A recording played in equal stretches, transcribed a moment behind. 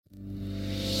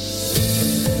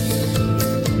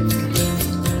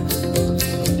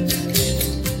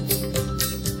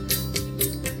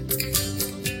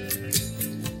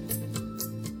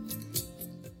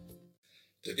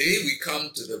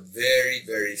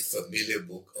familiar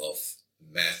book of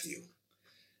Matthew.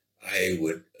 I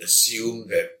would assume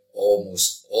that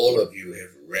almost all of you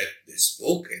have read this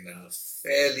book and are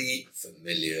fairly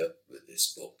familiar with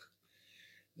this book.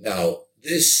 Now,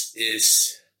 this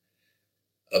is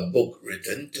a book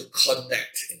written to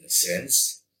connect, in a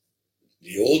sense,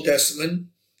 the Old Testament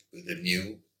with the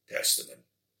New Testament.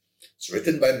 It's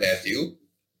written by Matthew,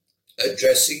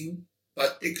 addressing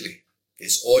particularly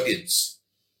his audience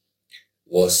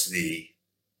was the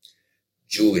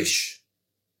Jewish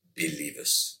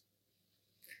believers.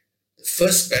 The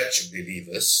first batch of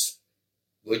believers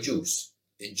were Jews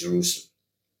in Jerusalem.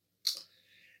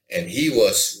 And he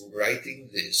was writing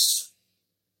this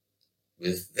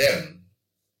with them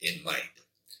in mind.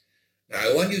 Now,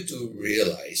 I want you to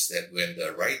realize that when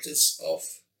the writers of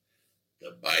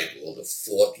the Bible, the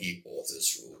 40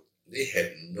 authors wrote, they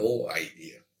had no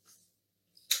idea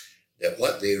that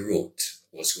what they wrote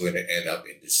was going to end up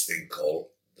in this thing called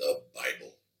the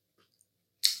Bible.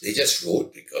 They just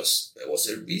wrote because there was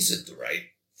a reason to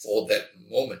write for that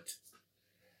moment.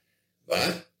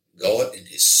 But God, in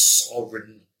his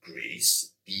sovereign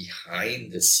grace,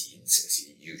 behind the scenes, as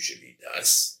he usually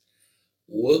does,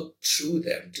 worked through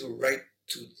them to write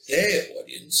to their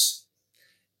audience,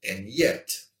 and yet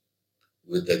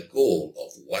with the goal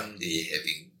of one day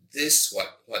having this,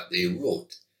 what they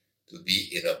wrote, to be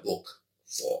in a book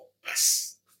for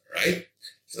us, right?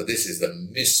 So this is the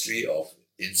mystery of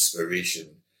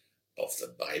inspiration of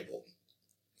the Bible.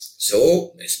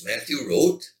 So, as Matthew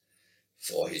wrote,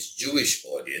 for his Jewish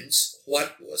audience,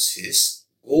 what was his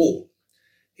goal?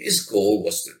 His goal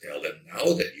was to tell them,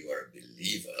 now that you are a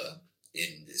believer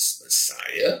in this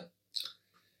Messiah,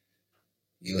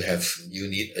 you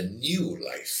need a new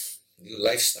life, new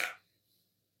lifestyle.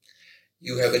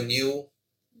 You have a new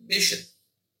mission.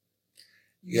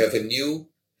 You have a new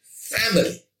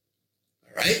family.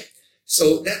 All right?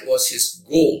 So that was his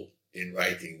goal in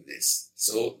writing this.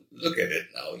 So look at it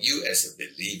now. You as a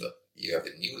believer, you have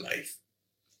a new life.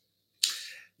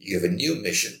 You have a new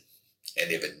mission, and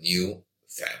you have a new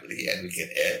family, and we can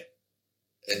add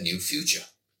a new future.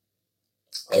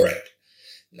 All right.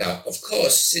 Now, of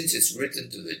course, since it's written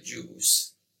to the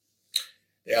Jews,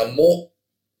 there are more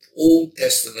Old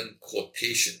Testament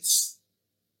quotations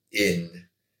in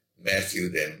Matthew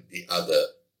than the other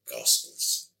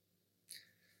Gospels,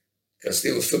 because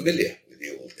they were familiar with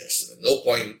the Old Testament. No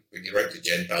point when you write to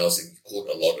Gentiles and you quote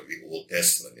a lot of the Old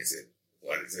Testament. They say,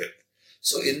 what is it?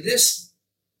 So in this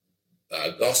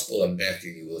Gospel of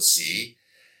Matthew, you will see,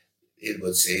 it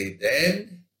would say,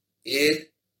 then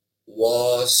it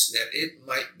was that it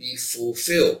might be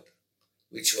fulfilled,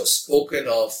 which was spoken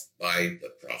of by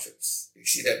the prophets. You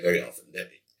see that very often,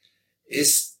 that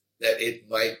it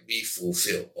might be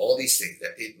fulfilled. All these things,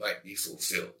 that it might be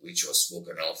fulfilled, which was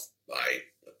spoken of by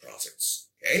the prophets.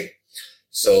 Okay?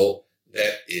 So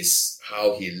that is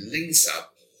how he links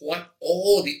up what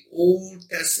all the Old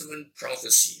Testament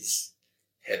prophecies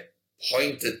had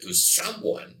pointed to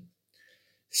someone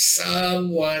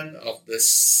of the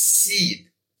seed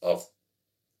of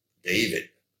David,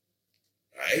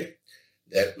 right?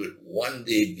 That would one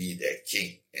day be their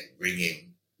king and bring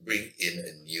in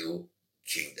a new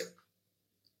kingdom.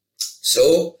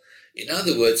 So, in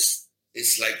other words,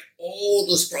 it's like all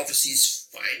those prophecies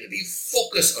finally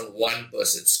focus on one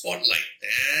person, spotlight,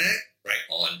 right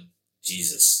on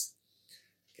Jesus.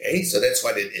 Okay, so that's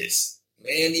what it is.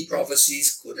 Many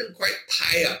prophecies couldn't quite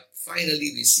tie up.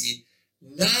 Finally, we see,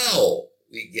 now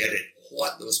we get it,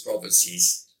 what those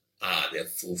prophecies are. They're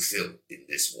fulfilled in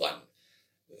this one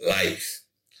life.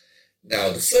 Now,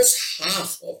 the first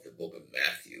half of the book of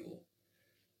Matthew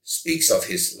speaks of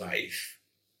his life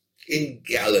in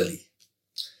Galilee.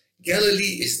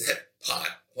 Galilee is that part,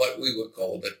 what we would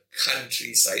call the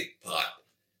countryside part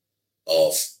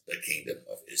of the kingdom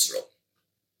of Israel.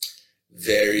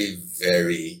 Very,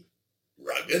 very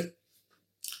rugged.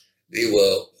 They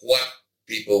were what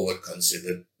people would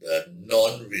consider the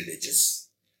non-religious,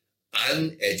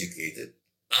 uneducated,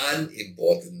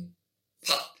 unimportant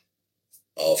part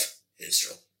of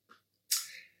Israel.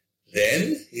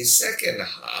 Then his second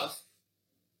half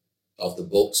of the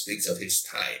book speaks of his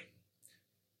time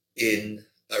in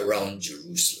around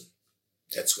Jerusalem.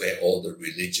 That's where all the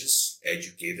religious,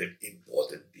 educated,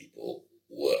 important people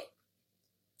were.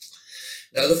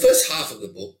 Now, the first half of the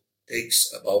book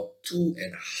takes about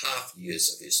 2.5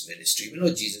 years of his ministry. We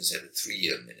know Jesus had a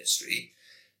 3-year ministry.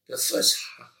 The first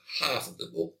half of the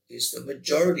book is the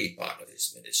majority part of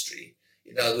his ministry.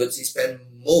 In other words, he spent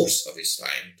most of his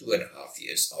time, 2.5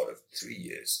 years out of 3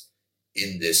 years,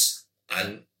 in this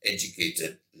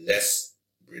uneducated, less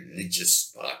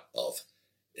religious part of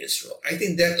this role. I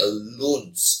think that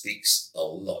alone speaks a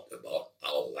lot about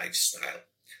our lifestyle,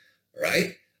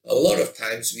 right? A lot of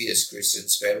times we as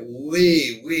Christians spend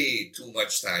way too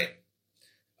much time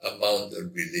among the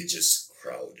religious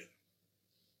crowd,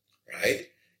 right?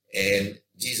 And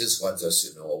Jesus wants us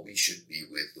to know we should be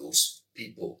with those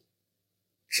people,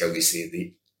 shall we say,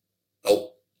 the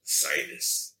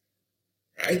outsiders,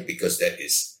 right? Because that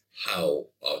is how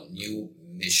our new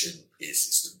mission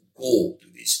is to go to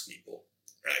these people,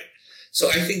 right? So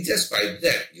I think just by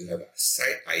that, you have a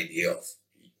side idea of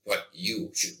what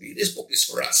you should be. This book is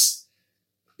for us,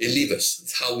 believers.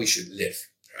 It's how we should live,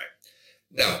 right?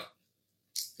 Now,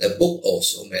 the book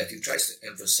also, Matthew, tries to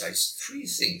emphasize three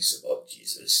things about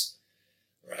Jesus,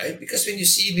 right? Because when you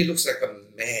see him, he looks like a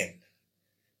man.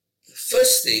 The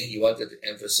first thing he wanted to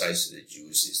emphasize to the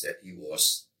Jews is that he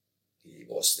was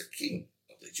the king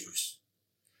of the Jews.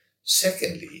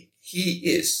 Secondly, he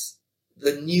is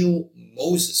the new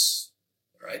Moses,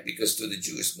 right? Because to the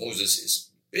Jews, Moses is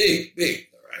big,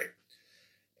 right?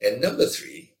 And number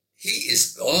three, he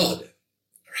is God,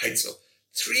 right? So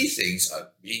three things are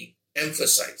being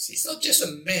emphasized. He's not just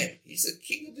a man, he's the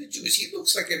king of the Jews. He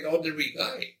looks like an ordinary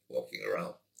guy walking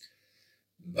around,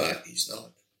 but he's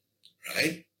not,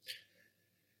 right?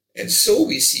 And so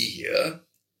we see here,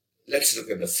 let's look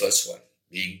at the first one,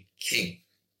 being king.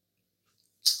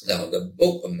 Now, the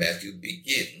book of Matthew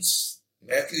begins,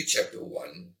 Matthew chapter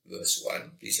 1, verse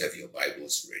 1. Please have your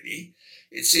Bibles ready.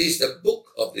 It says, the book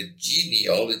of the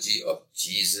genealogy of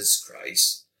Jesus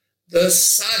Christ, the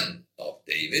son of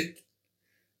David,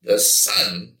 the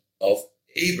son of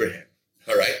Abraham.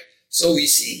 All right? So we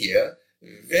see here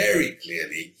very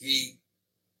clearly, he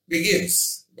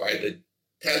begins by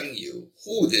telling you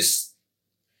who this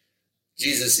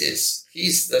Jesus is.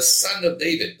 He's the son of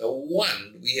David, the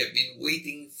one we have been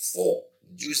waiting for.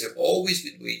 The Jews have always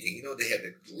been waiting. You know, they had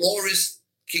a glorious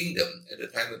kingdom at the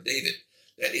time of David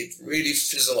that it really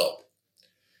fizzled out.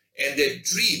 And their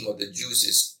dream of the Jews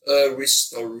is a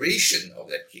restoration of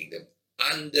that kingdom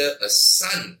under a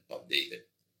son of David.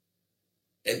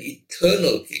 An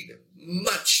eternal kingdom,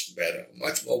 much better,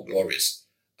 much more glorious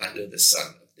under the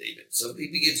son of David. So he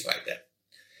begins by that.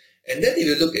 And then if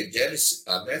you look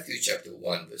at Matthew chapter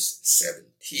 1, verse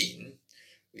 17,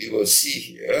 we will see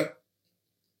here,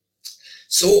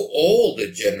 so all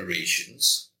the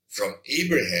generations from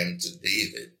Abraham to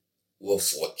David were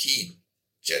 14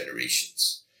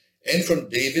 generations. And from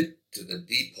David to the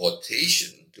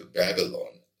deportation to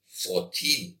Babylon,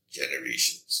 14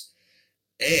 generations.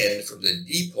 And from the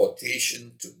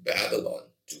deportation to Babylon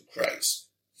to Christ,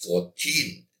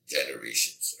 14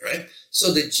 generations, right?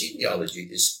 So the genealogy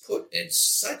is put in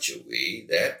such a way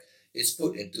that it's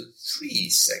put into three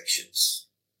sections.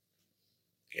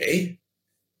 Okay?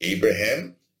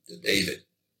 Abraham to David.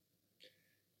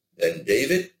 Then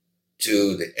David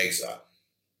to the exile.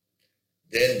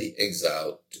 Then the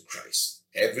exile to Christ.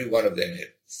 Every one of them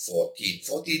had 14.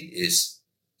 14 is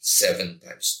 7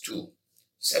 times 2.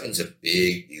 7 is a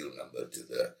big deal number to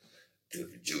the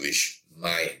Jewish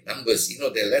mind. Numbers, you know,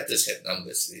 their letters had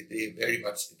numbers. They're very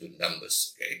much into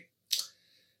numbers, okay?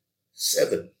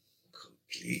 7,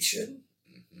 completion.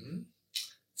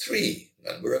 3,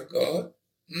 number of God.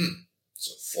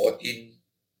 So 14,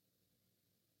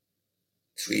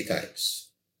 3 times.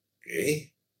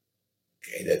 Okay?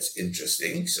 Okay, that's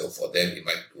interesting. So for them, it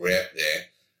might grab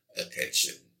their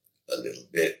attention a little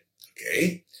bit.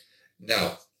 Okay?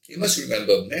 Now, you must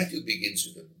remember, Matthew begins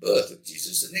with the birth of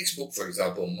Jesus. The next book, for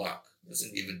example, Mark,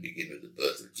 doesn't even begin with the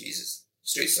birth of Jesus.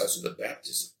 Straight starts with the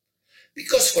baptism.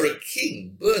 Because for a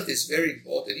king, birth is very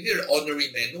important. If you're an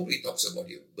honorary man, nobody talks about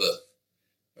your birth.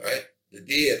 Right? The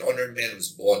day an honorary man was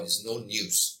born is no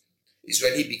news. It's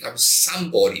when he becomes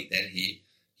somebody, then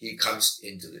he comes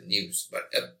into the news. But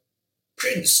a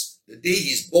prince, the day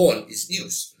he's born is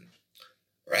news.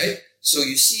 Right? So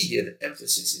you see here the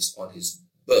emphasis is on his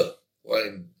birth. While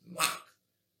in Mark,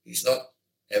 he's not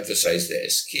emphasized there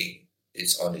as king.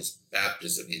 It's on his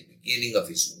baptism, the beginning of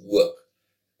his work.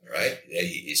 Right? There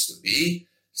he is to be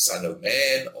son of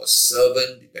man or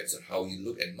servant, depends on how you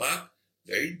look at Mark.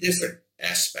 Very different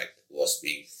aspect was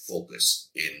being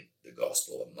focused in the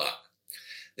Gospel of Mark.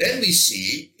 Then we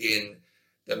see in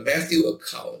the Matthew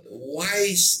account, the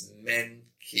wise men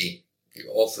came. You're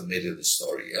all familiar with the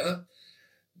story, huh?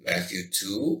 Matthew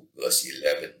 2, verse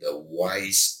 11, the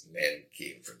wise men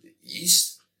came from the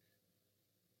east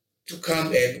to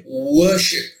come and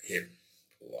worship him.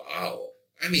 Wow.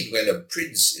 I mean, when a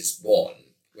prince is born,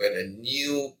 when a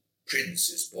new prince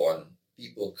is born,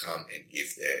 people come and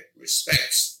give their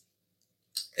respects.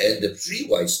 And the 3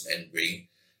 wise men bring,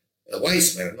 the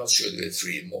wise men, I'm not sure there were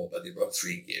 3 more, but they brought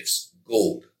 3 gifts.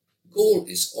 Gold. gold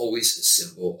is always a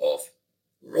symbol of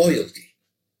royalty.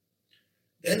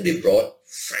 Then they brought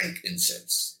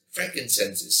frankincense.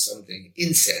 Frankincense is something,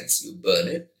 incense, you burn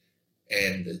it,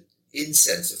 and the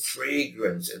incense, the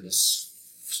fragrance and the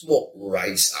smoke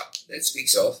rise up. That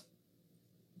speaks of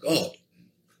God.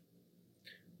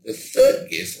 The third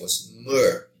gift was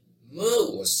myrrh.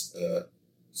 Myrrh was a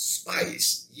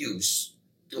spice used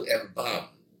to embalm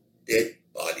dead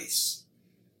bodies.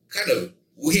 Kind of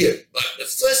weird, but the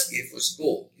first gift was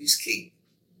gold. He's king.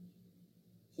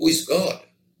 Who is God?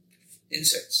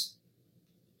 Incense.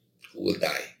 Who will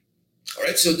die? All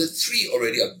right, so the three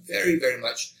already are very, very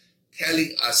much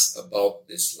telling us about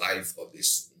this life of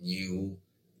this new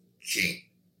king.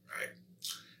 Right?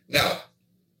 Now,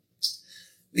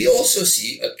 we also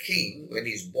see a king, when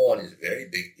he's born, is a very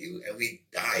big deal, and when he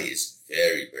dies is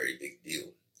very, very big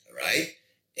deal. All right?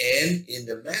 And in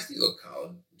the Matthew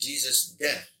account, Jesus'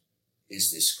 death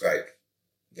is described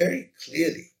very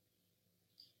clearly.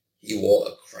 He wore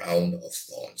a crown of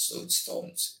thorns. So it's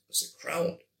thorns. It was a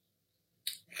crown.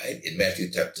 Right? In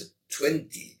Matthew chapter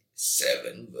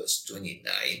 27, verse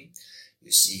 29,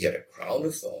 you see he had a crown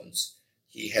of thorns.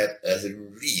 He had a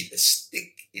reed, a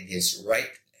stick in his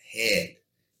right hand.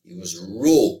 He was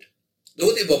robed.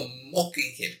 Though they were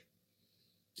mocking him,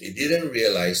 they didn't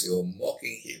realize they were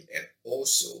mocking him and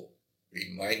also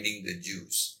reminding the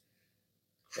Jews.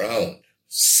 Crowned,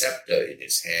 scepter in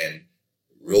his hand,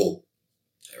 robe.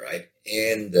 All right?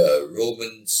 And the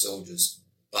Roman soldiers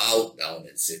bowed down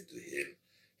and said to him,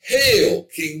 "Hail,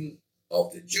 King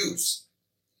of the Jews."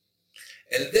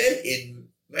 And then in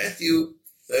Matthew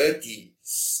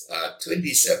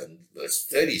 27, verse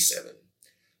 37,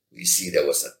 we see there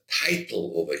was a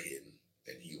title over him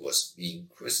when he was being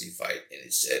crucified, and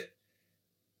it said,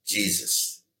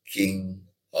 Jesus, King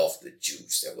of the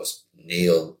Jews, that was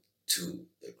nailed to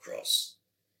the cross.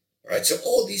 All right, so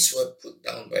all these were put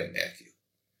down by Matthew,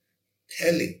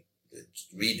 telling the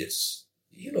readers,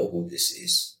 you know who this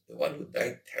is? The one who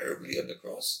died terribly on the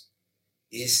cross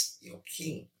is your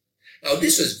king. Now,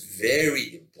 this was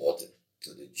very important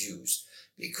to the Jews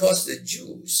because the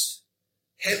Jews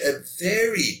had a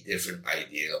very different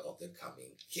idea of the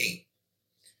coming king.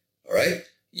 All right?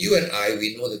 You and I,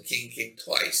 we know the king came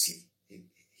twice.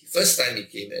 First time he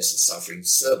came as a suffering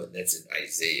servant. That's in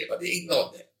Isaiah, but they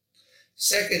ignored that.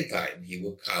 Second time, he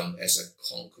will come as a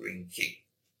conquering king.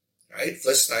 Right?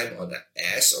 First time on an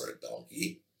ass or a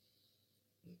donkey.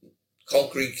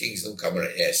 Conquering kings don't come on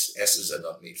an ass. Asses are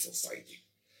not made for fighting.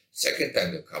 Second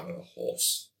time, they'll come on a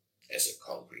horse as a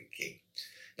conquering king.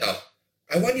 Now,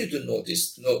 I want you to note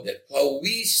that while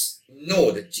we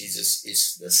know that Jesus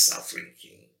is the suffering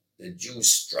king, the Jews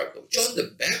struggle. John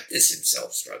the Baptist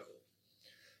himself struggled.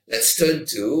 Let's turn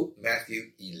to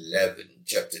Matthew 11,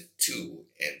 chapter 2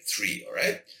 and 3, all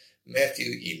right?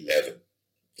 Matthew 11,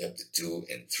 chapter 2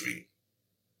 and 3.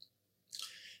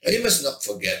 Now, you must not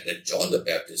forget that John the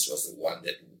Baptist was the one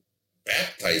that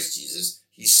baptized Jesus.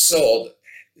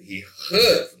 He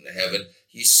heard from the heaven,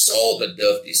 he saw the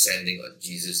dove descending on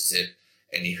Jesus, he said,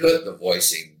 and he heard the voice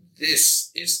saying,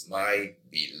 "This is my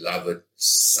beloved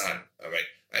son." All right.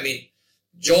 I mean,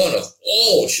 John of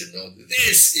all should know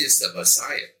this is the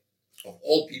Messiah. Of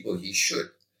all people, he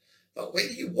should. But when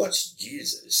he watched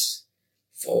Jesus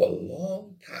for a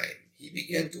long time, he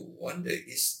began to wonder,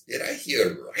 did I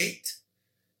hear right?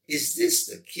 Is this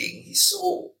the king? He's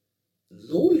so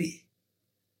lowly.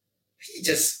 He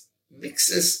just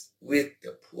mixes with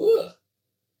the poor.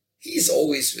 He's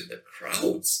always with the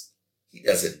crowds. He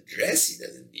doesn't dress. He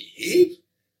doesn't behave.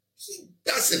 He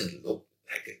doesn't look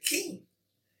like a king.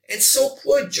 And so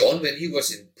poor John, when he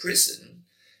was in prison,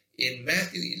 in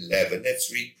Matthew 11,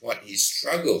 let's read what he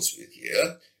struggles with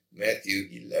here. Matthew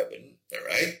 11, all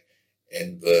right,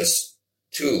 and verse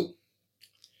 2.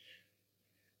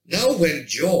 Now when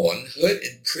John heard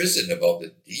in prison about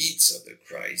the deeds of the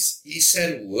Christ, he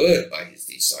sent word by his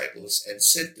disciples and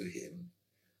said to him,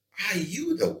 "Are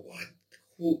you the one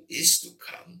who is to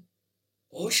come,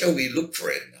 or shall we look for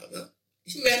another?"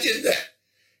 Imagine that.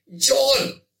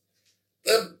 John,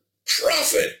 the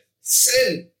prophet,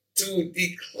 sent to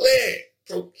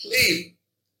proclaim,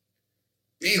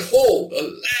 "Behold, the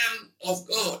Lamb of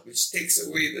God, which takes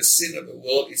away the sin of the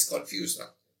world," is confused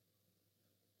now.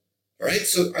 All right,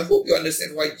 so I hope you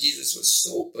understand why Jesus was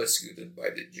so persecuted by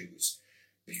the Jews,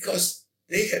 because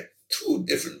they had two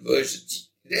different versions.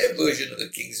 Their version of the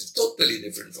king is totally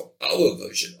different from our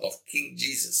version of King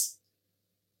Jesus,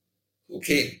 who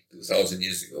came 2,000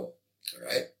 years ago. All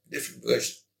right, different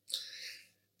version.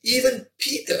 Even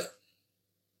Peter,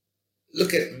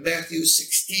 look at Matthew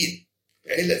 16.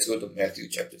 Okay, let's go to Matthew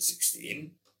chapter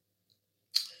 16.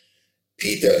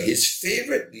 Peter, his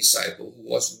favorite disciple who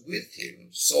was with him,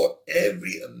 saw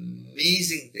every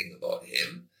amazing thing about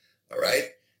him. All right,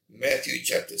 Matthew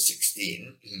chapter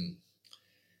 16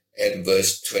 and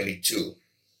verse 22.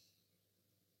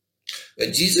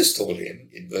 When Jesus told him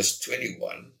in verse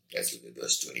 21, let's look at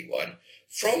verse 21,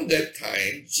 from that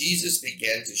time Jesus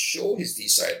began to show his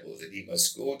disciples that he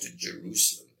must go to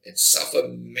Jerusalem and suffer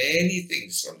many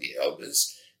things from the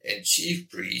elders and chief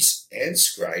priests and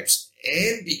scribes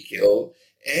and be killed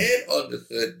and on the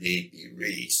third day be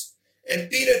raised.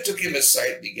 And Peter took him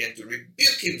aside and began to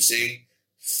rebuke him, saying,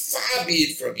 far be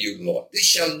it from you, Lord, this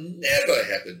shall never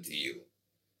happen to you.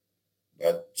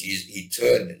 But he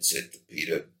turned and said to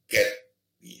Peter, get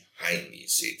behind me,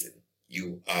 Satan.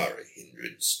 You are a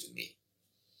hindrance to me.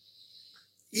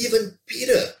 Even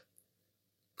Peter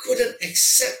couldn't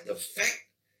accept the fact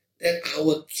that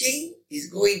our king is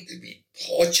going to be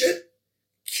tortured,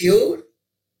 killed.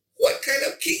 What kind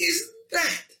of king is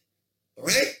that? All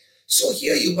right? So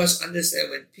here you must understand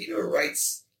when Peter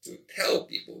writes to tell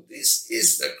people this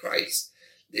is the Christ,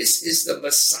 this is the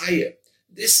Messiah,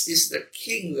 this is the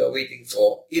king we are waiting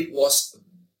for, it was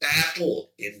a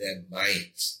battle in their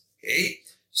minds. Okay?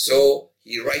 So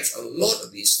he writes a lot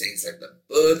of these things like the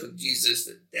birth of Jesus,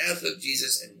 the death of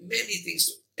Jesus, and many things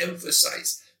to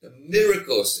emphasize, the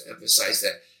miracles to emphasize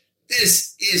that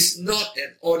this is not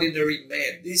an ordinary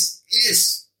man. This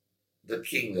is the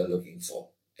king we're looking for.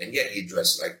 And yet he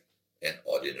dressed like an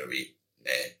ordinary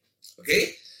man.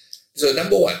 Okay? So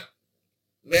number one,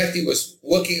 Matthew was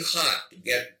working hard to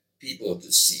get people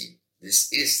to see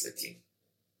this is the king.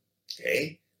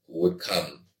 Okay? Who would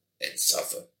come and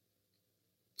suffer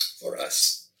for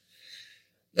us.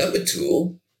 Number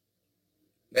two,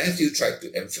 Matthew tried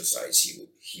to emphasize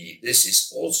this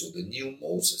is also the new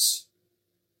Moses.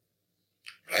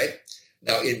 Right?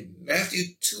 Now in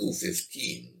Matthew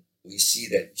 2:15, we see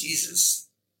that Jesus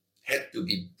had to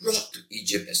be brought to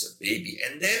Egypt as a baby.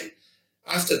 And then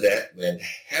after that, when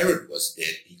Herod was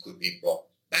dead, he could be brought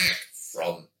back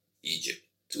from Egypt.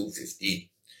 2:15.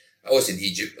 I was in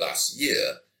Egypt last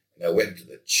year and I went to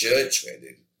the church where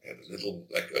they had a little,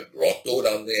 like a grotto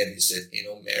down there, and he said,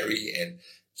 Mary and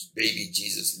baby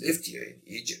Jesus lived here in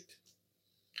Egypt.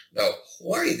 Now,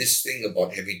 why this thing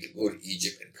about having to go to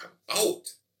Egypt and come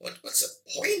out? What's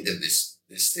the point of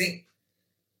this thing?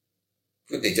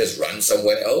 Could they just run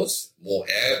somewhere else?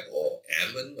 Moab or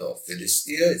Ammon or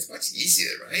Philistia? It's much easier,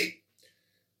 right?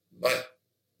 But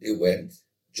they went.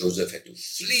 Joseph had to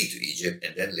flee to Egypt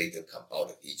and then later come out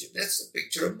of Egypt. That's the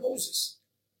picture of Moses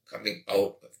coming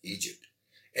out of Egypt.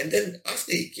 And then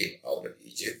after he came out of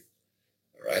Egypt,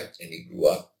 all right, and he grew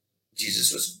up,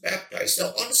 Jesus was baptized.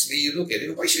 Now, honestly, you look at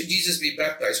it, why should Jesus be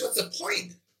baptized? What's the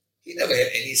point? He never had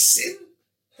any sin,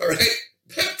 all right?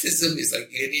 Baptism is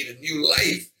like you need a new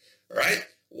life, all right?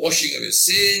 Washing of your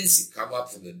sins, you come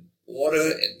up from the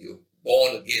water and you're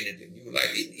born again into a new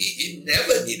life. He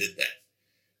never needed that.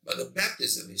 But the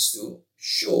baptism is to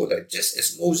show that just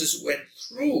as Moses went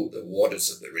through the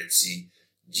waters of the Red Sea,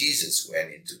 Jesus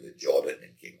went into the Jordan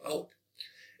and came out.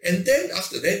 And then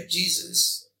after that,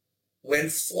 Jesus went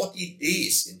 40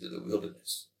 days into the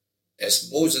wilderness,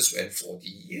 as Moses went 40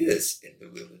 years in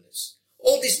the wilderness.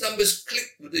 All these numbers click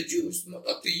with the Jews,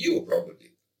 not to you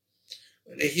probably.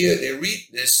 When they read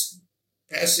this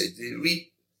passage, they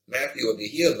read Matthew or they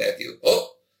hear Matthew,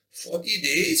 40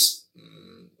 days?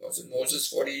 Wasn't Moses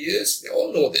 40 years? They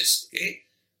all know this, okay?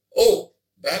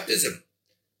 Baptism.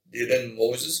 Didn't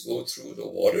Moses go through the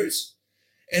waters?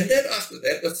 And then after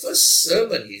that, the first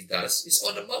sermon he does is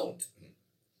on the mount.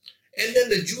 And then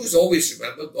the Jews always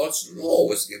remember God's law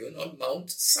was given on Mount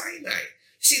Sinai.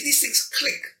 See, these things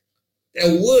click.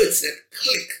 There are words that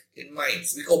click in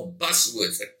minds. We call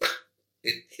buzzwords.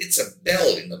 It hits a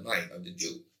bell in the mind of the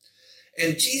Jew.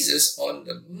 And Jesus on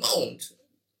the mount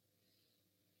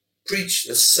preached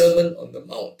the Sermon on the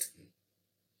Mount.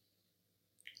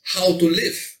 How to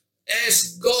live.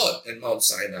 As God and Mount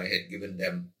Sinai had given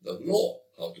them the law,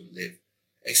 how to live.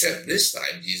 Except this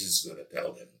time, Jesus is going to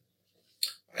tell them,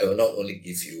 I will not only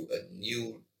give you a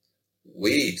new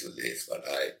way to live, but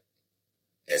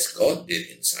as God did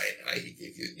in Sinai, he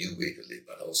gave you a new way to live,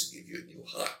 but also give you a new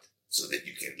heart so that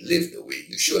you can live the way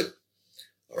you should.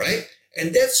 All right?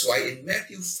 And that's why in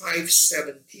Matthew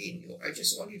 5:17, I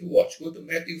just want you to watch. Go to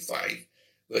Matthew 5,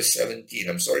 verse 17.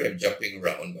 I'm sorry I'm jumping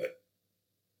around, but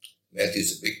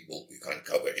Matthew's a big book. We can't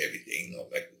cover everything,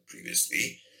 not like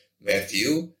previously.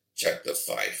 Matthew chapter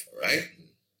 5, all right?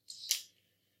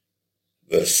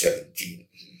 Verse 17.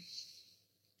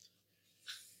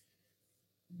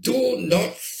 Do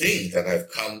not think that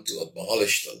I've come to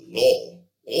abolish the law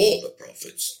or the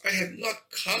prophets. I have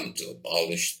not come to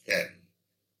abolish them,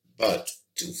 but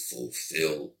to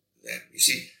fulfill them. You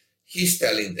see, he's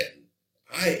telling them,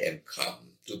 I am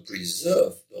come to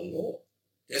preserve the law.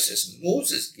 Just as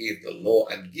Moses gave the law,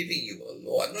 I'm giving you a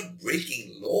law. I'm not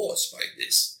breaking laws by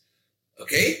this.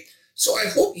 Okay? So I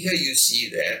hope here you see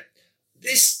that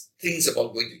these things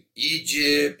about going to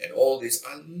Egypt and all this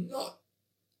are not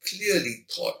clearly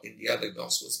taught in the other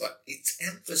Gospels, but it's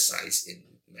emphasized in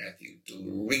Matthew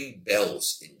to ring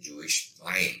bells in Jewish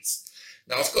minds.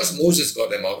 Now, of course, Moses got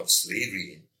them out of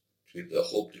slavery with the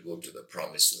hope to go to the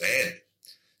promised land.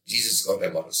 Jesus got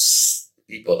them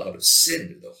people out of sin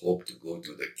with the hope to go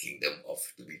to the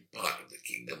to be part of the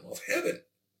kingdom of heaven.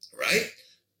 Right?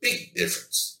 Big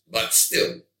difference, but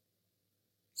still,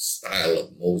 style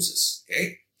of Moses.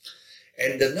 Okay?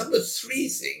 And the number 3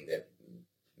 thing that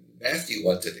Matthew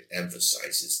wanted to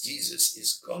emphasize is Jesus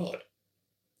is God.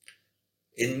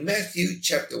 In Matthew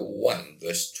chapter 1,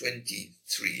 verse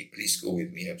 23, please go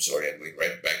with me. I'm sorry, I'm going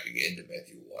right back again to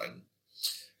Matthew 1.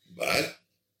 But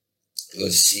we'll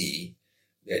see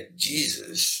that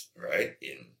Jesus, right,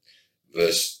 in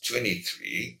verse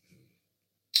 23,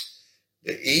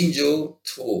 the angel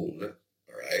told,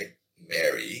 right,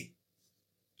 Mary,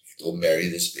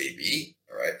 this baby,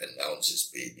 right, announce this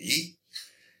baby.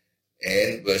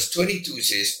 And verse 22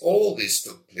 says, all this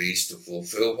took place to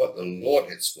fulfill what the Lord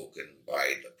had spoken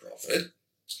by the prophet.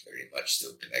 It's very much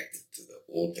still connected to the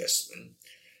Old Testament.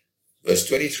 Verse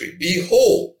 23,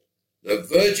 behold, the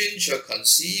virgin shall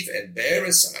conceive and bear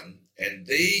a son, and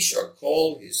they shall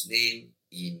call his name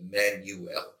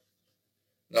Immanuel.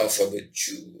 Now for the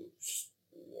Jews,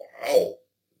 wow,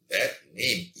 that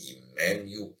name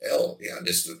Immanuel, they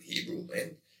understood Hebrew,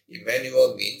 man.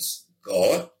 Immanuel means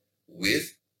God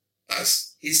with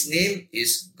us. His name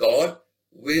is God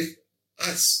with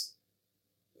us.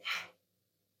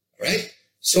 Wow. Right?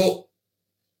 So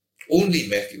only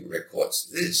Matthew records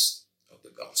this of the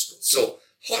gospel. So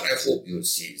what I hope you'll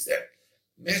see is that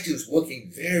Matthew's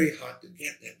working very hard to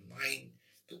get that mind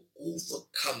to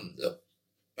overcome the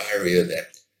barrier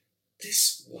that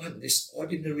this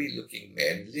ordinary looking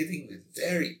man living with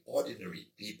very ordinary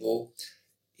people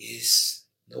is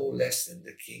no less than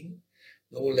the king,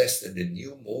 no less than the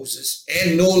new Moses,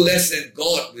 and no less than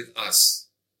God with us.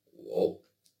 Whoa.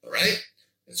 All right?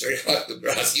 It's very hard to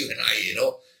grasp, you and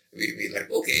I, We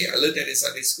like, okay, I learned that in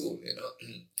Sunday school,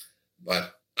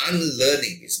 But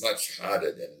unlearning is much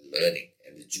harder than learning.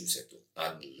 And the Jews had to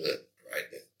unlearn,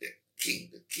 right? The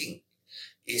king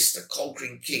is the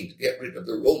conquering king to get rid of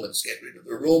the Romans,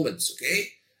 okay?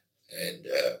 And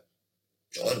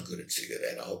John couldn't figure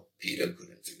that out. Peter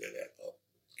couldn't figure that out.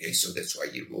 Okay, so that's why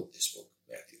he wrote this book,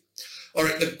 Matthew. All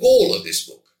right, the goal of this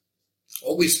book,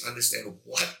 always understand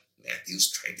what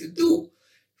Matthew's trying to do.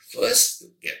 First, to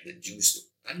get the Jews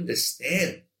to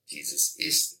understand Jesus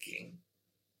is the king,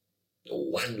 the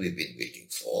one we've been waiting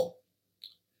for.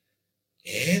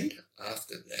 And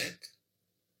after that,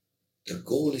 the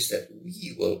goal is that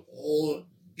we will all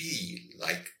be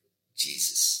like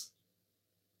Jesus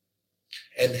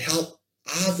and help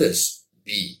others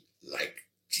be like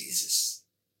Jesus.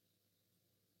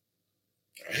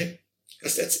 Right?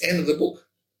 Because that's the end of the book.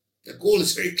 The goal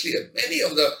is very clear. Many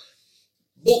of the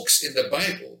books in the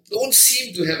Bible don't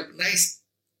seem to have a nice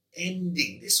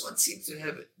ending. This one seems to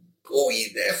have it. Go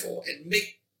ye therefore and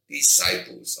make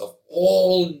disciples of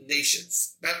all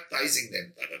nations, baptizing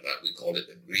them. We call it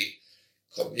the Great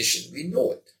Commission. We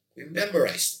know it. We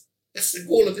memorize it. That's the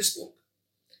goal of this book.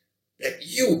 That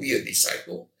you be a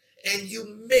disciple and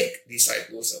you make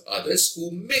disciples of others who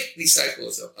make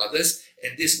disciples of others,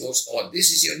 and this goes on.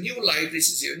 This is your new life. This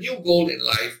is your new goal in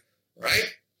life,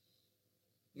 right?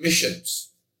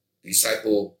 Missions,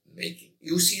 disciple making.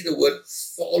 You see the word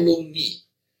follow me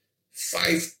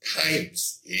 5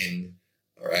 times in,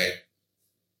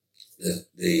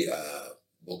 the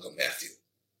book of Matthew.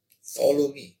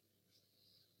 Follow me.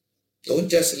 Don't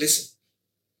just listen.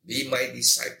 Be my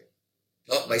disciple,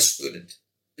 not my student.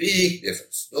 Big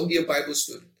difference. Don't be a Bible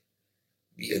student.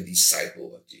 Be a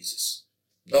disciple of Jesus.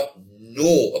 Not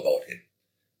know about him,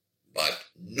 but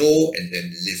know and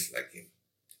then live like him,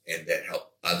 and then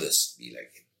help others be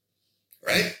like him.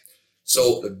 Right?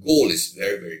 So the goal is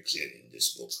very, very clear in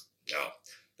this book. Now,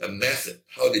 the method,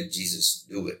 how did Jesus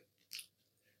do it?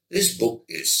 This book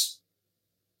is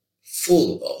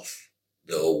full of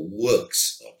the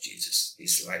works of Jesus,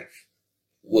 his life,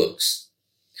 works.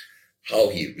 How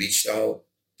he reached out,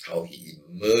 how he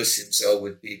immersed himself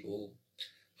with people,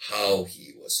 how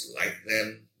he was like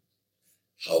them,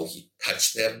 how he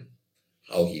touched them,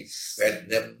 how he fed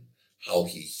them, how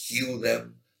he healed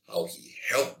them, how he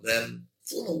helped them,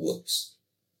 full of works.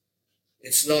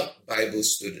 It's not Bible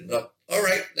student, not All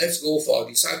right, let's go for our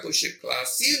discipleship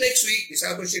class. See you next week,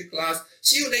 discipleship class.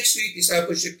 See you next week,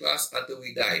 discipleship class, until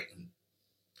we die.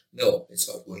 No, it's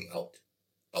about going out,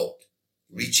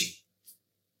 reaching,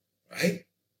 right?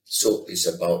 So it's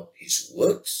about his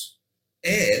works.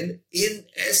 And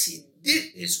as he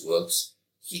did his works,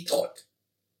 he taught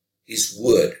his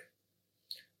word,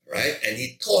 right? And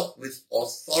he taught with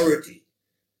authority.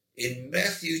 In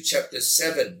Matthew chapter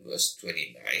 7, verse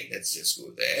 29, let's just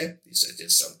go there. These are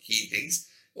just some key things.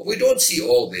 But we don't see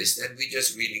all this, then we're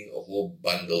just reading a whole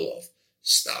bundle of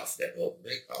stuff that will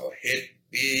make our head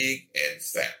big and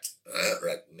fat,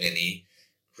 like many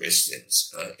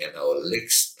Christians, and our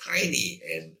legs tiny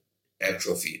and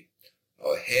atrophied,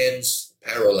 our hands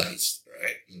paralyzed,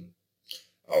 right?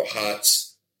 Our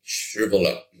hearts shrivel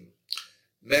up.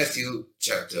 Matthew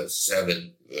chapter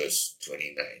 7, verse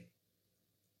 29.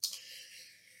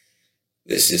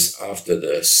 This is after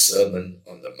the Sermon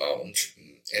on the Mount.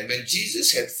 And when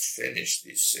Jesus had finished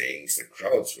these sayings, the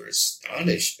crowds were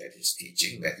astonished at his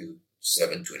teaching. Matthew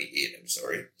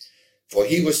 7:28, For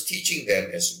he was teaching them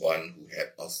as one who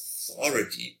had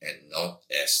authority and not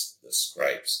as the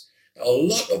scribes. Now, a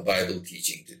lot of Bible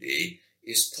teaching today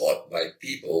is taught by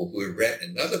people who read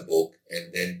another book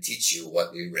and then teach you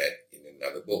what they read in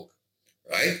another book,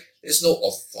 right? There's no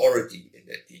authority in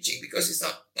their teaching because it's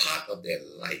not part of their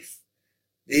life.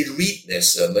 They read their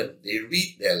sermon, they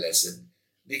read their lesson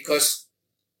because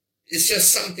it's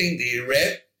just something they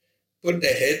read, put in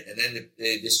their head, and then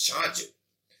they discharge it.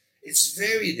 It's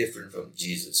very different from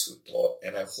Jesus who taught,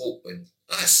 and I hope when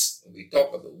we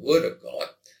talk of the Word of God,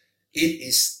 it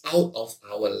is out of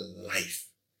our life.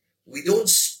 We don't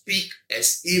speak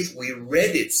as if we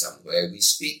read it somewhere. We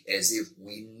speak as if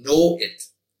we know it.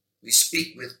 We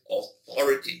speak with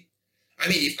authority. I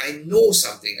mean, if I know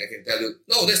something, I can tell you,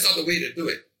 no, that's not the way to do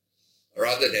it.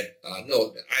 Rather than,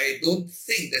 no, I don't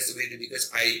think that's the way to do it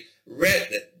because I read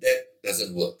that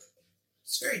doesn't work.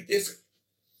 It's very different,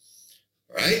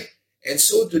 right? And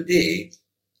so today,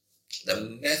 the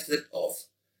method of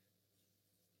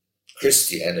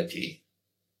Christianity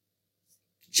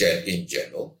in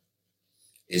general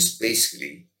is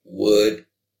basically word-based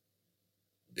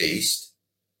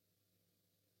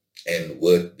and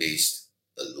word-based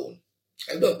alone.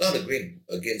 I'm not agreeing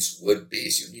against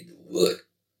word-based. You need the word.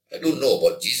 I don't know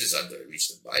about Jesus until I read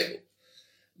the Bible.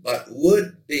 But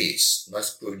word-based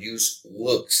must produce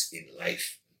works in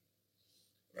life,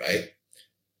 right?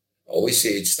 I always say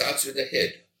it starts with the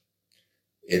head.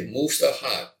 It moves the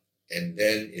heart, and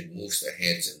then it moves the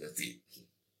hands and the feet.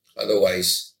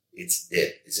 Otherwise, it's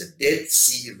dead. It's a Dead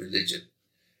Sea religion.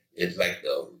 It's like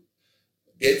the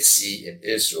Dead Sea in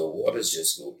Israel. Waters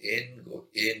just go in,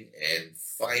 and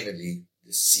finally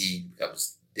the sea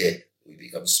becomes dead. We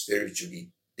become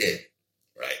spiritually dead,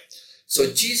 right?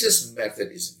 So Jesus'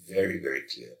 method is very, very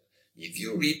clear. If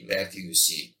you read Matthew, you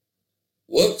see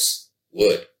works,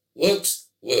 word, works,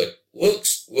 word,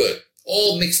 works, word,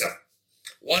 all mixed up,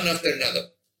 one after another.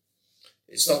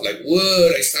 It's not like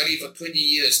word, I study for 20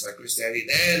 years my Christianity,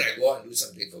 then I go out and do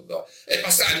something for God. Hey,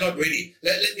 Pastor, I'm not ready.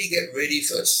 Let me get ready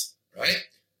first, right?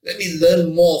 Let me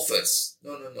learn more first.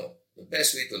 No. The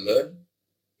best way to learn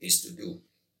is to do.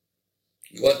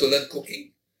 You want to learn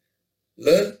cooking?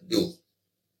 Learn, do.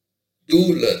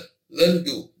 Do, learn. Learn,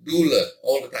 do. Do, learn.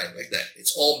 All the time, like that.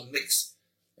 It's all mixed,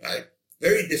 right?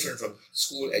 Very different from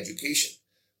school education,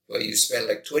 where you spend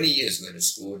like 20 years going to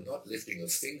school, not lifting a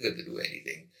finger to do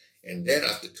anything. And then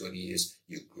after 20 years,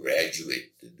 you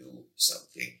graduate to do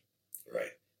something,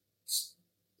 right?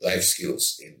 Life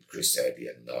skills in Christianity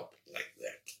are not like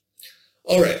that.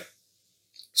 All right.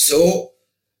 So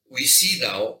we see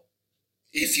now,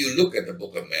 if you look at the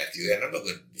book of Matthew, and I'm not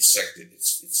going to dissect it,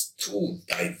 it's too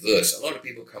diverse. A lot of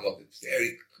people come up with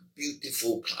very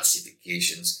beautiful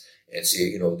classifications and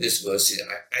say, this verse,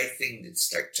 I think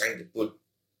it's like trying to put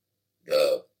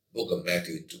the book of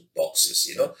Matthew into boxes.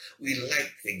 We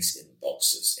like things in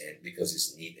boxes, and because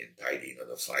it's neat and tidy,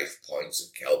 the 5 points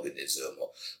of Calvinism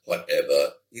or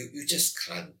whatever, you just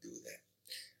can't do that.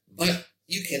 But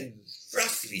you can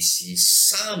roughly see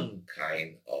some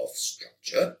kind of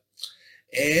structure,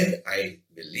 and I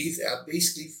believe there are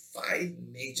basically 5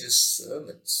 major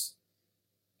sermons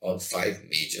on 5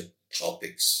 major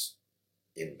topics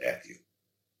in Matthew.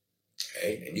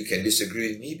 Okay? And you can disagree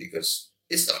with me because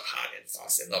it's not hard and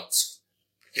fast and not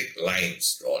thick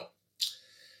lines drawn.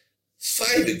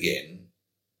 5 again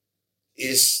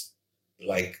is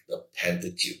like the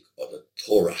Pentateuch or the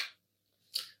Torah.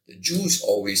 The Jews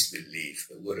always believe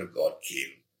the Word of God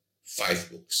came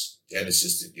 5 books,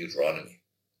 Genesis to Deuteronomy.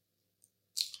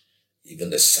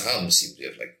 Even the Psalms seem to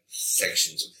have like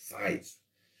sections of 5.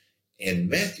 And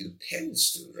Matthew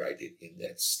tends to write it in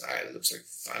that style. It looks like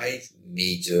 5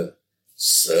 major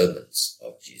sermons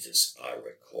of Jesus are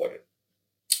recorded.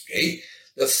 Okay,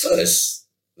 the first,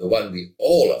 the one we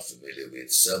all are familiar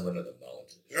with, Sermon on the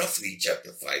Mount, roughly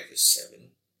chapter 5 verse 7,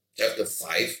 chapter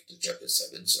 5 to chapter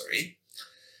 7,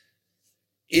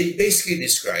 it basically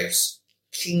describes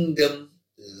kingdom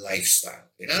lifestyle.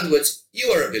 In other words, you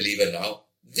are a believer now.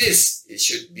 This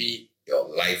should be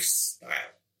your lifestyle.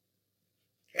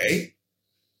 Okay?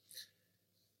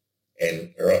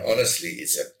 And honestly,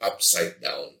 it's an upside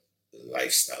down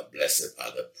lifestyle. Blessed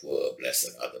are the poor,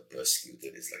 blessed are the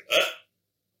persecuted. It's like,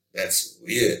 that's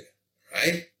weird,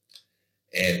 right?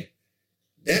 And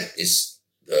that is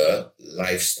the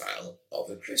lifestyle of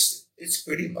a Christian. It's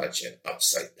pretty much an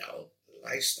upside down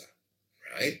lifestyle,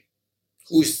 right?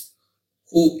 Who is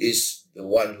the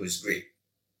one who is great?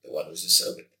 The one who is a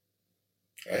servant,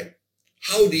 right?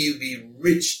 How do you be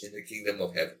rich in the kingdom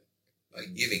of heaven? By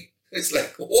giving. It's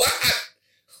like, what?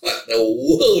 What the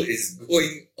world is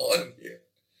going on here?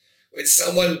 When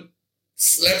someone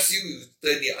slaps you, you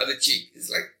turn the other cheek. It's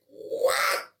like,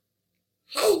 what?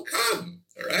 How come?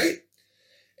 All right?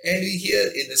 And we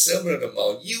hear in the Sermon on the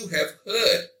Mount, you have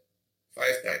heard 5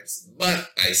 times,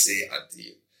 but I say unto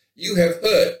you. You have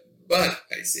heard, but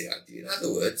I say unto you. In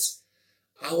other words,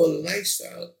 our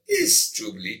lifestyle is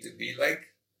truly to be like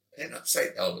an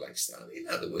upside down lifestyle. In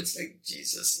other words, like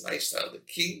Jesus' lifestyle, the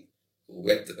king who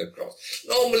went to the cross.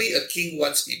 Normally, a king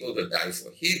wants people to die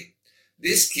for him.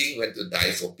 This king went to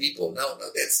die for people. Now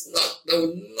that's not the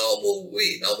normal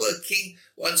way. Normal, a king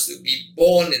wants to be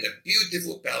born in a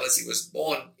beautiful palace. He was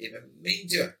born in a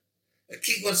manger. A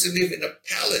king wants to live in a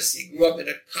palace. He grew up in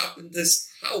a carpenter's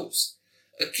house.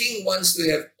 A king wants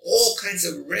to have all kinds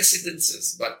of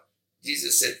residences, but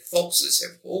Jesus said, foxes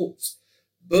have holes,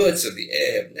 birds of the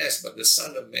air have nests, but the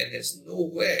Son of Man has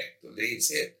nowhere to lay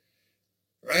his head.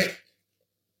 Right?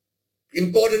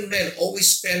 Important men always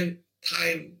spend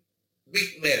time,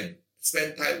 big men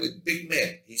spend time with big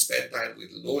men. He spent time with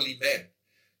lowly men.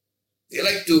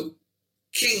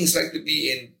 Kings like to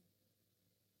be in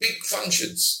big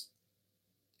functions.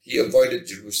 He avoided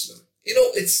Jerusalem.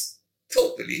 It's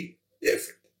totally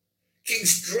different.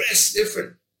 Kings dress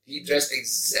different. He dressed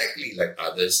exactly like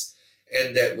others.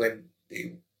 And that when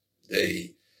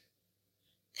the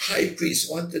high priest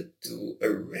wanted to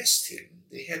arrest him,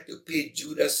 they had to pay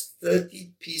Judas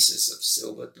 30 pieces of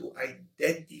silver to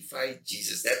identify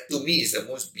Jesus. That to me is the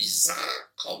most bizarre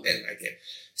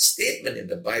statement in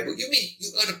the Bible. You mean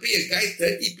you got to pay a guy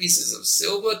 30 pieces of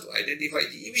silver to identify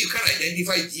Jesus? You mean you can't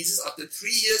identify Jesus after 3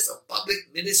 years of public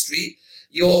ministry?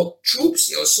 Your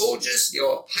troops, your soldiers,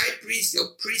 your high priest, your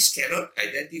priest cannot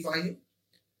identify him?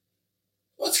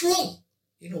 What's wrong?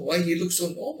 Why he looks so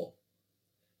normal?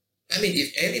 I mean,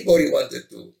 if anybody wanted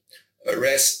to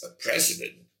arrest a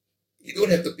president, you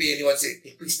don't have to pay anyone say,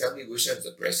 hey, please tell me which one's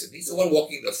the president. He's the one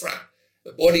walking the front.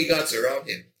 The bodyguards around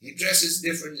him. He dresses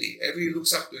differently. Everybody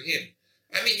looks up to him.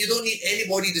 I mean, you don't need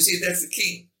anybody to say that's the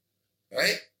king.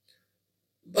 Right?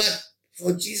 But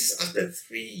for Jesus, after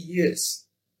 3 years,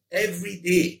 every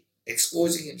day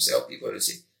exposing himself, people will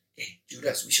say, hey,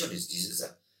 Judas, which one is Jesus?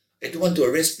 I don't want to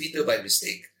arrest Peter by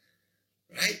mistake.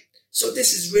 Right? So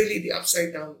this is really the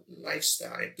upside down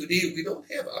lifestyle. And today we don't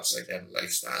have upside down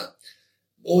lifestyle.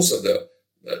 Most of the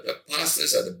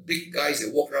pastors are the big guys.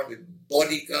 They walk around with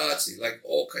bodyguards. They like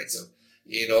all kinds of,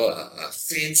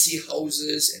 fancy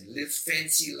houses and live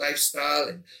fancy lifestyle.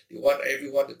 And they want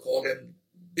everyone to call them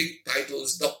big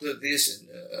titles, Dr. this and,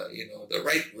 the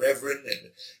Right Reverend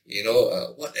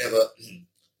and, whatever.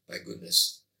 My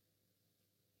goodness.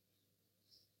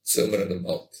 Sermon on the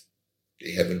Mount.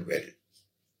 They haven't read it.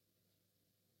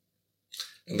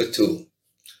 Number 2,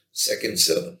 second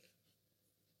sermon.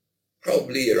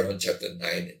 Probably around chapter 9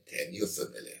 and 10. You're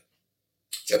familiar.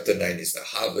 Chapter 9 is the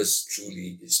harvest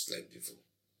truly is plentiful.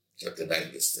 Chapter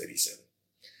 9 verse 37.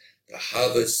 The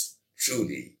harvest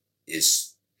truly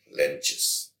is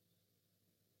plenteous.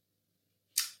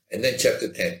 And then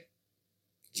chapter 10.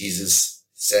 Jesus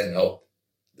sent out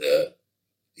the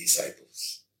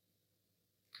disciples.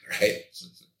 Right?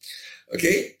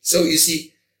 Okay? So you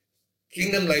see,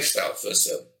 kingdom lifestyle, first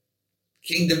sermon.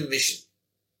 Kingdom mission.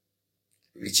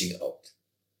 Reaching out.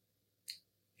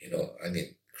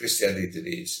 Christianity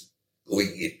today is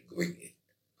going in.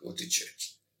 Go to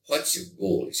church. What's your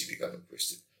goal as you become a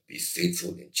Christian? Be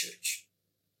faithful in church.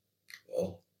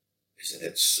 Oh, isn't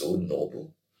that so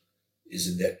noble?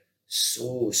 Isn't that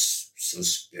so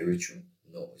spiritual?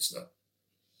 No, it's not.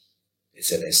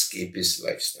 It's an escapist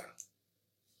lifestyle.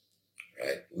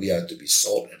 Right? We are to be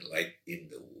salt and light in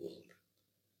the world.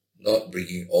 Not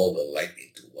bringing all the light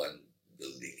into one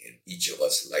building and each each of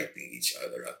us lighting each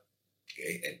other up,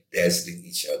 okay, and dazzling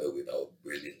each other with our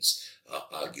brilliance, our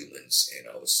arguments, and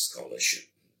our scholarship.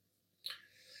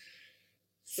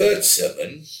 Third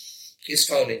sermon is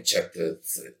found in chapter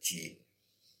 13.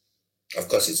 Of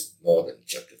course, it's more than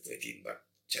chapter 13, but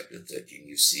chapter 13,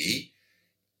 you see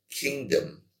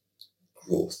kingdom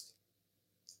growth.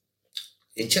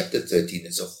 In chapter 13,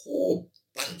 there's a whole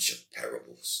bunch of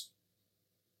parables.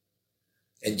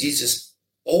 And Jesus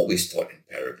always taught in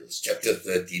parables. Chapter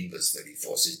 13, verse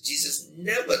 34 says, Jesus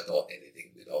never taught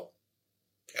anything without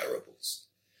parables.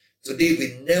 Today,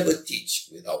 we never teach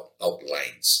without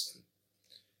outlines,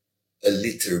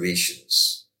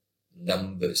 alliterations,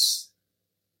 numbers,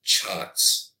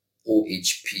 charts,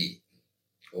 OHP,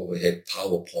 overhead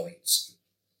PowerPoints.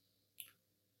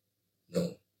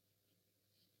 No.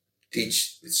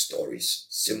 Teach with stories,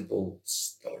 simple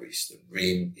stories. The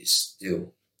brain is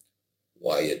still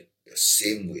wired the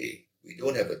same way. We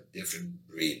don't have a different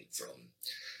brain from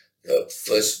the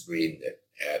first brain that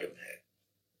Adam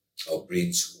had. Our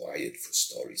brain's wired for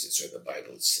stories. That's why the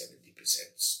Bible is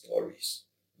 70% stories.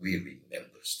 We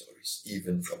remember stories,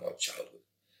 even from our childhood.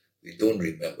 We don't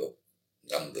remember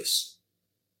numbers,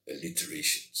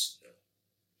 alliterations. No.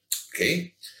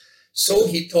 Okay? So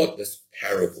he taught the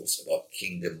parables about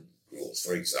kingdom growth.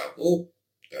 For example,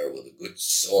 parable of the good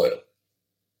soil.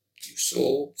 You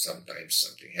sow, sometimes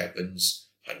something happens,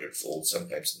 100-fold,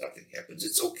 sometimes nothing happens.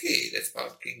 It's okay, that's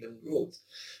part of kingdom growth.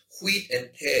 Wheat and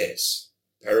tares,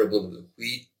 parable of the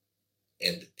wheat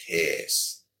and the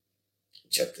tares,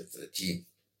 chapter 13.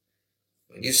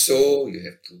 When you sow, you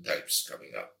have two types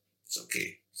coming up. It's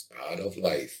okay, it's part of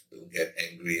life. Don't get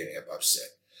angry and get upset.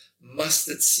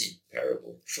 Mustard seed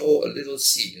parable. Throw a little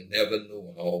seed. You never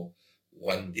know how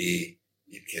one day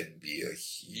it can be a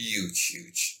huge,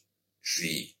 huge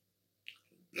tree.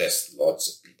 Bless lots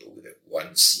of people with that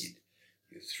one seed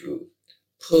you threw.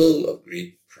 Pearl of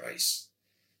great price.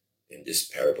 In this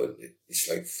parable, it's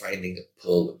like finding a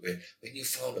pearl. When you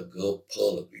found a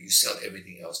pearl of great, you sell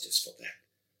everything else just for that.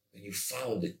 When you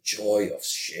found the joy of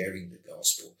sharing the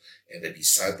gospel and the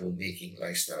disciple-making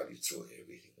lifestyle, you throw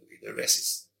everything away. The rest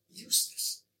is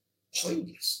useless,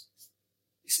 pointless.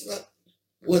 It's not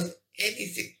worth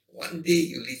anything. One day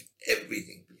you leave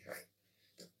everything behind.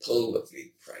 The pearl of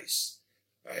great price,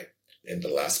 right? Then the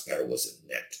last parable was a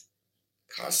net.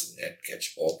 Cast a net,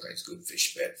 catch all kinds of good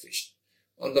fish, bad fish.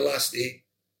 On the last day,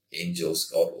 angels,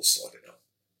 God will sort it out.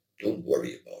 Don't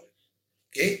worry about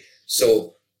it. Okay?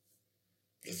 So,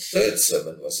 the third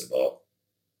sermon was about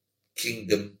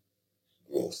kingdom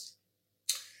growth.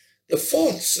 The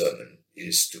fourth sermon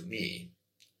is, to me,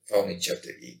 found in chapter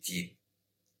 18,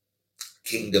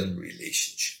 kingdom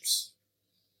relationships.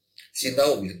 See,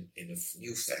 now we're in a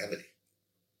new family.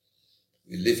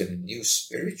 We live in a new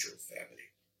spiritual family.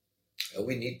 And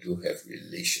we need to have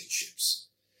relationships.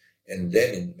 And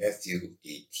then in Matthew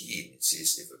 18, it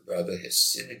says, if a brother has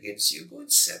sinned against you, go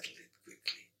and settle it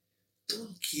quickly.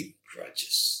 Don't keep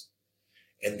grudges.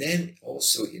 And then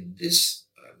also in this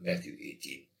Matthew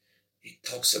 18, it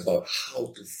talks about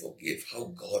how to forgive, how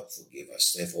God forgave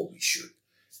us. Therefore, we should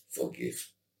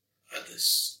forgive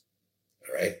others.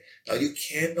 All right? Now, you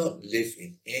cannot live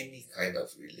in any kind of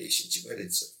relationship, whether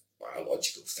it's a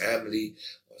biological family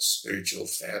or spiritual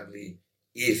family,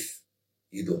 if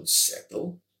you don't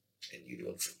settle and you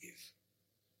don't forgive.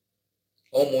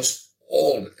 Almost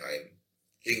all the time,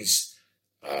 things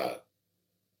are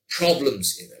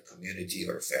problems in a community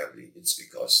or a family. It's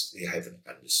because they haven't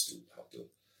understood how to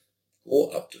go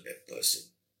up to that person,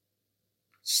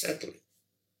 settle it,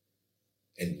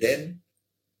 and then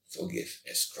forgive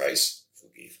as Christ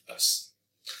forgave us.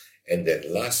 And then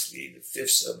lastly, the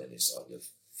fifth sermon is on the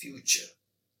future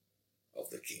of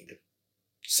the kingdom,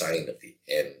 sign of the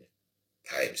end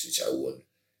times, which I won't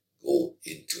go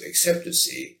into, except to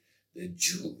say the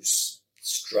Jews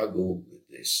struggle with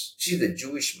this. See, the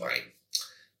Jewish mind,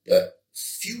 the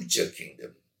future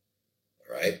kingdom,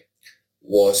 right,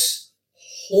 was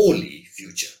wholly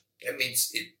future. That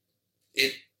means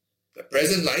the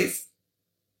present life,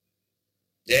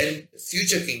 then the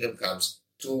future kingdom comes,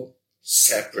 two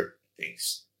separate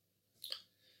things.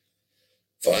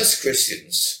 For us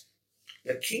Christians,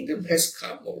 the kingdom has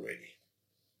come already,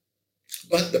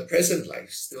 but the present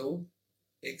life still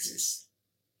exists.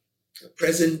 The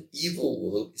present evil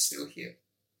world is still here,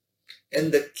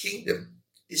 and the kingdom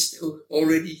is still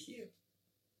already here.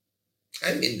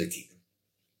 I'm in the kingdom.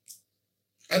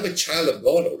 I'm a child of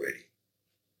God already.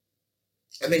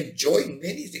 I'm enjoying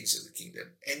many things of the kingdom,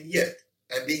 and yet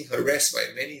I'm being harassed by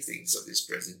many things of this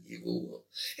present evil world.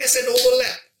 As an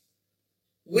overlap,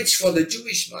 which for the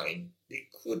Jewish mind, they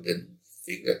couldn't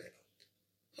figure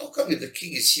that out. How come if the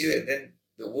king is here and then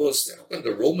the world's, how come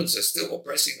the Romans are still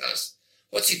oppressing us?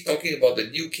 What's he talking about, the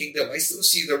new kingdom? I still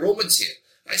see the Romans here.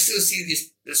 I still see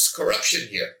this corruption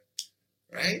here,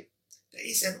 right? There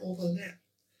is an overlap.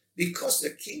 Because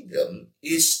the kingdom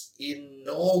is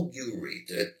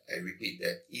inaugurated, I repeat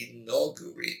that,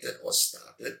 inaugurated or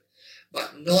started,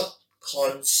 but not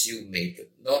consummated,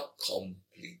 not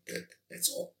completed.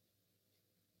 That's all.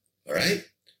 All right?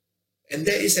 And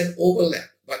there is an overlap.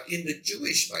 But in the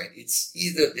Jewish mind, it's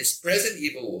either this present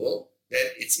evil world, then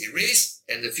it's erased,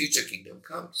 and the future kingdom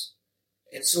comes.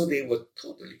 And so they were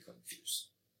totally confused.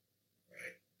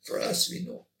 Right? For us, we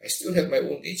know. I still have my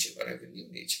old nature, but I have a new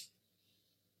nature.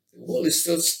 The world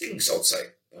still stinks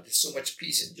outside, but there's so much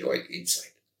peace and joy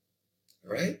inside.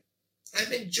 All right?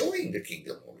 I'm enjoying the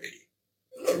kingdom already.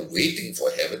 I'm not waiting for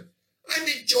heaven. I'm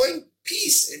enjoying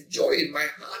peace and joy in my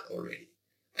heart already.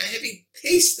 I'm having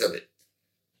taste of it.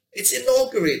 It's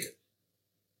inaugurated,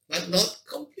 but not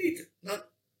completed, not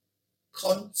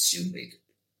consummated.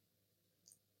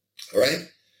 All right?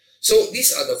 So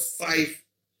these are the 5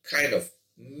 kind of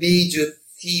major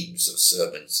themes of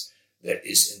sermons that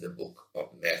is in the book of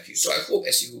Matthew. So I hope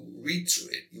as you read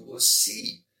through it, you will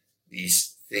see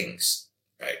these things,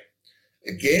 right?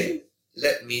 Again,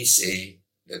 let me say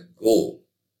the goal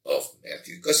of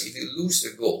Matthew, because if you lose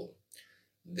the goal,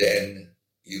 then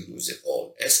you lose it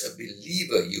all. As a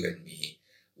believer, you and me,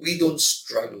 we don't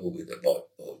struggle with about,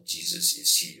 oh, Jesus,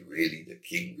 is he really the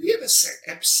king? We have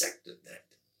accepted that,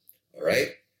 all right?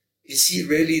 Is he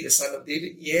really the son of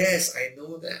David? Yes, I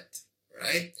know that,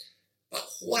 right? But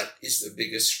what is the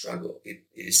biggest struggle? It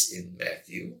is in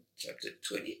Matthew chapter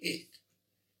 28.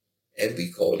 And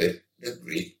we call it the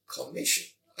Great Commission.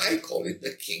 I call it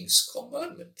the King's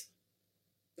Commandment.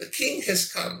 The King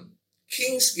has come.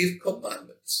 Kings give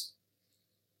commandments.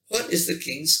 What is the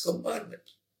King's commandment?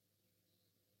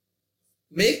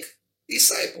 Make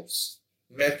disciples.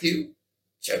 Matthew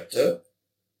chapter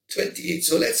 28.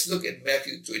 So let's look at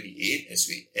Matthew 28 as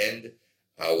we end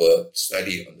our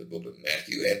study on the book of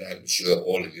Matthew. And I'm sure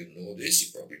all of you know this.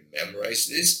 You probably memorized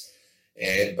this.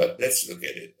 But let's look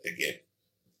at it again.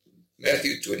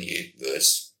 Matthew 28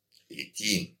 verse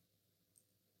 18.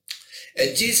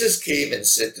 And Jesus came and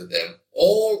said to them,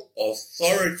 all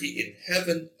authority in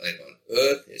heaven and on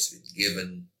earth has been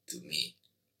given to me.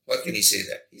 What can he say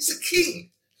that? He's a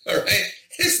king. All right?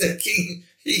 As the king,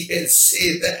 he can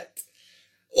say that.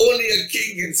 Only a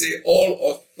king can say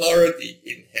all authority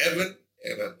in heaven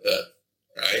and on earth.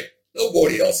 Right?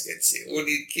 Nobody else can say.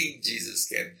 Only King Jesus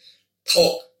can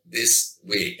talk this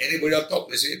way. Anybody else talk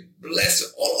this way?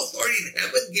 Blessed, all authority in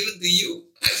heaven given to you.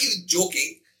 Are you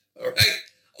joking? All right?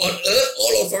 On earth,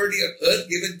 all authority on earth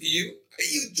given to you. Are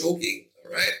you joking?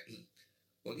 All right?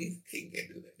 Only the king can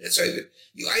do that. That's why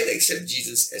you either accept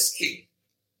Jesus as king,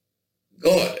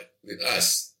 God with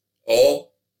us, or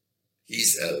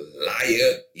he's a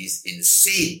liar, he's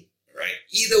insane. Right?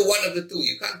 Either one of the two.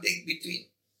 You can't take between.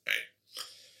 Right?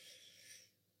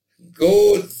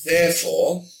 Go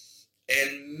therefore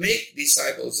and make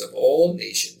disciples of all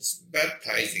nations,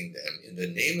 baptizing them in the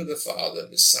name of the Father,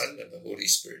 the Son, and the Holy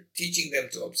Spirit, teaching them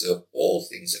to observe all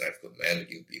things that I've commanded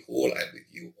you. Behold, I am with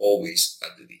you always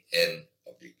unto the end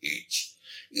of the age.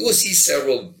 You will see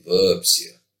several verbs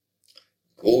here.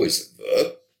 Go is a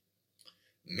verb.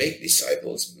 Make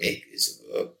disciples, make is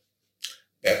a verb.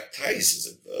 Baptize is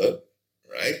a verb,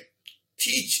 right?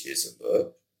 Teach is a verb.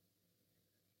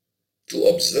 To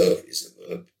observe is a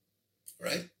verb,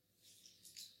 right?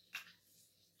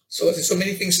 So there's so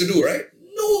many things to do, right?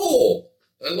 No!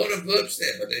 A lot of verbs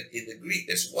there, but in the Greek,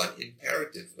 there's one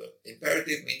imperative verb.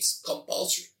 Imperative means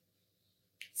compulsory.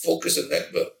 Focus on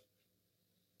that verb.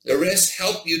 The rest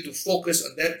help you to focus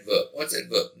on that verb. What's that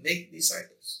verb? Make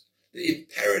disciples. The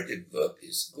imperative verb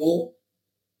is go.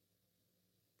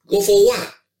 Go for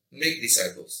what? Make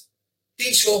disciples.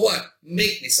 Teach for what?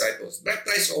 Make disciples.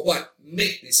 Baptize for what?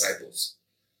 Make disciples.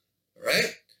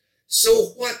 Right? So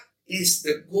what is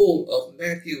the goal of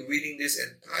Matthew reading this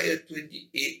entire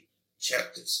 28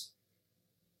 chapters?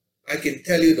 I can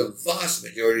tell you the vast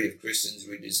majority of Christians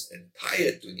read this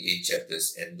entire 28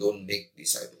 chapters and don't make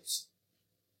disciples.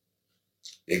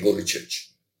 They go to church.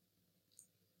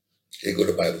 They go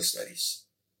to Bible studies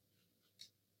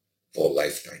for a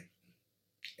lifetime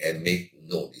and make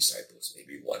no disciples.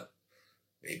 Maybe one,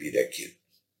 maybe their kid.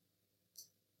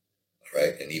 All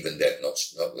right, and even that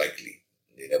not likely.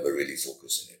 They never really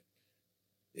focus on it.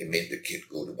 They made the kid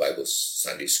go to Bible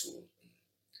Sunday school.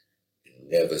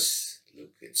 They never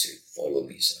look and say, follow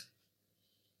me, son.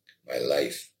 My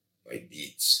life, my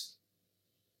deeds.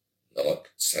 Not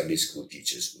Sunday school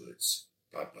teacher's words.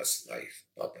 Papa's life,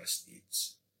 Papa's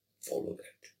deeds. Follow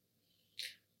that.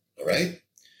 All right?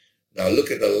 Now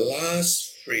look at the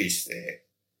last phrase there.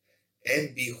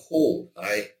 And behold,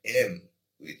 I am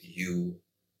with you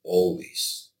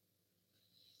always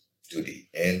to the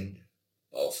end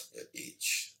of the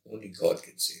age. Only God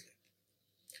can say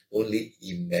that. Only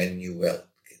Immanuel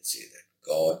can say that.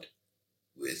 God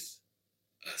with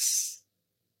us.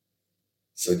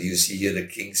 So do you see here the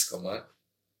king's command?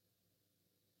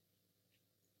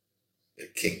 The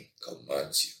king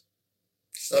commands you.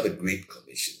 It's not a great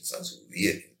commission. It sounds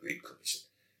weird in great commission.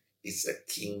 It's a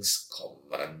king's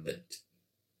commandment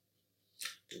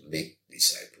to make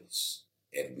disciples.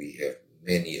 And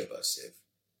many of us have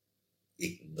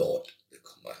ignored the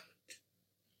commandment.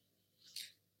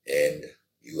 And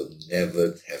you will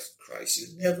never have Christ.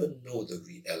 You'll never know the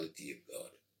reality of God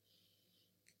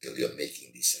till you're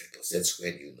making disciples. That's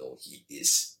when you know He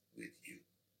is with you.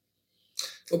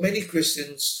 For many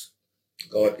Christians,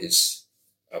 God is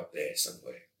up there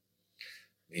somewhere.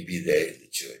 Maybe there in the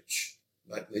church.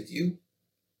 But with you,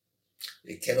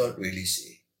 they cannot really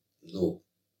say, lo,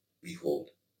 behold,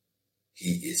 He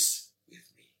is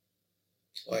with me.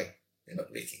 Why? They're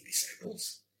not making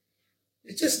disciples.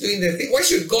 They're just doing their thing. Why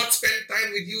should God spend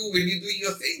time with you when you're doing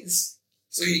your things?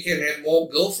 So you can have more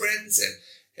girlfriends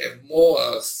and have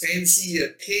more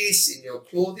fancier taste in your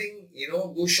clothing,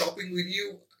 go shopping with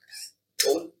you. I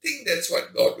don't think that's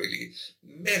what God really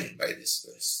meant by this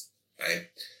verse, right?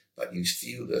 But you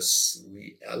feel the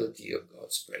reality of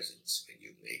God's presence when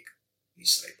you make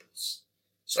disciples.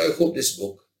 So I hope this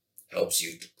book helps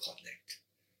you to connect,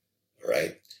 all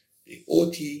right? The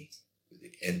OT with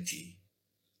the NT.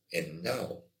 And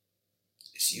now,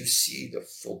 as you see the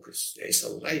focus, there is a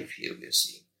life here we're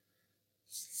seeing.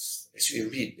 As we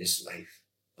read this life,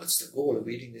 what's the goal of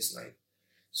reading this life?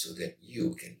 So that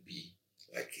you can be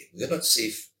like Him. We're not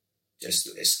saved just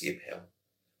to escape hell.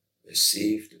 We're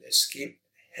saved to escape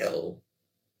hell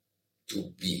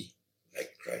to be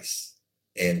like Christ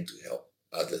and to help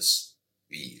others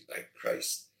be like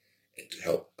Christ and to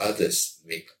help others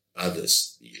make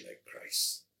others be like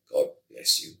Christ. God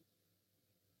bless you.